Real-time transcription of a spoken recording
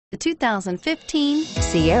The 2015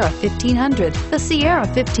 Sierra 1500. The Sierra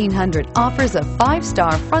 1500 offers a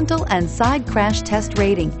 5-star frontal and side crash test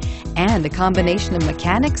rating and a combination of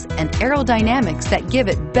mechanics and aerodynamics that give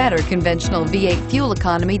it better conventional V8 fuel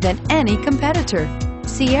economy than any competitor.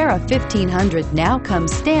 Sierra 1500 now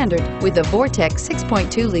comes standard with a Vortex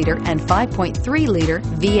 6.2-liter and 5.3-liter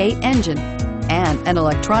V8 engine and an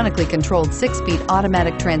electronically controlled 6-speed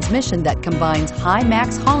automatic transmission that combines high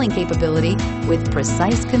max hauling capability with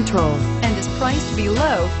precise control and is priced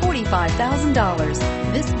below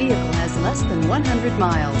 $45,000. This vehicle has less than 100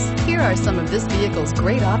 miles. Here are some of this vehicle's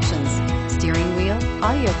great options: steering wheel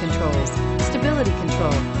audio controls, stability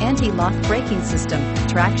control, anti-lock braking system,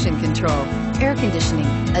 traction control, air conditioning,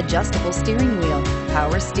 adjustable steering wheel,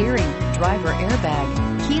 power steering, driver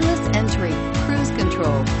airbag, keyless entry, cruise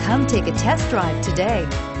control. Come take a test drive today.